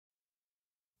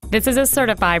This is a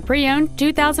certified pre-owned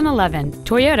 2011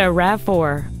 Toyota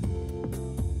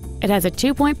RAV4. It has a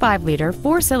 2.5-liter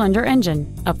four-cylinder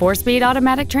engine, a four-speed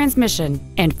automatic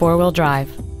transmission, and four-wheel drive.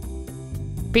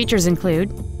 Features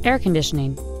include air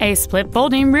conditioning, a split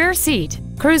folding rear seat,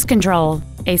 cruise control,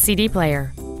 a CD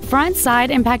player, front side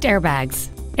impact airbags,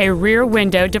 a rear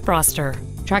window defroster,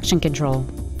 traction control,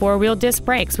 four-wheel disc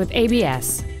brakes with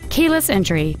ABS, keyless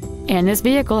entry, and this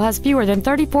vehicle has fewer than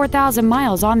 34,000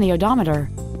 miles on the odometer.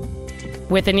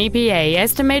 With an EPA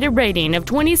estimated rating of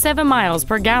 27 miles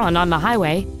per gallon on the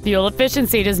highway, fuel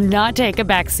efficiency does not take a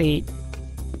backseat.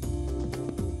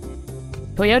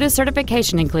 Toyota's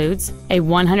certification includes a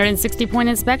 160-point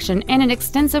inspection and an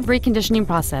extensive reconditioning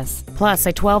process, plus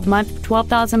a 12-month,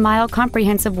 12,000-mile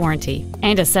comprehensive warranty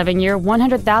and a 7-year,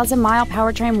 100,000-mile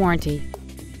powertrain warranty.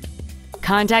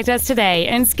 Contact us today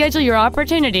and schedule your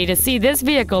opportunity to see this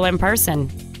vehicle in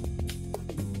person.